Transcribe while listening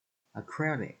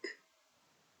Acrylic.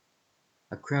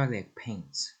 Acrylic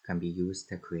paints can be used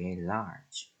to create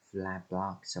large, flat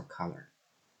blocks of color.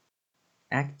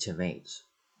 Activate.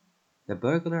 The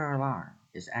burglar alarm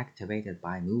is activated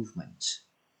by movement.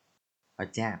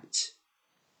 Adapt.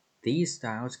 These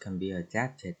styles can be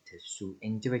adapted to suit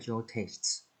individual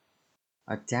tastes.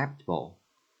 Adaptable.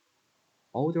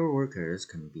 Older workers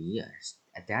can be as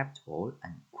adaptable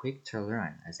and quick to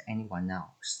learn as anyone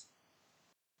else.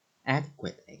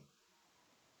 Adequately.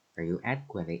 Are you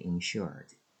adequately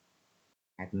insured?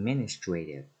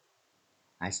 Administrative.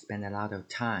 I spend a lot of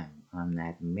time on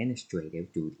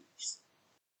administrative duties.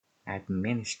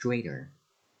 Administrator.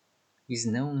 He's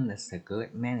known as a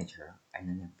good manager and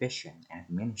an efficient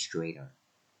administrator.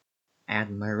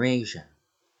 Admiration.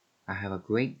 I have a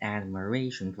great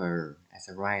admiration for her as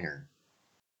a writer.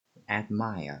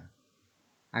 Admire.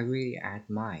 I really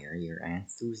admire your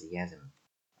enthusiasm.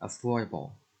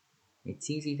 Affordable. It's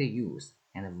easy to use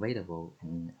and available at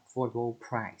an affordable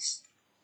price.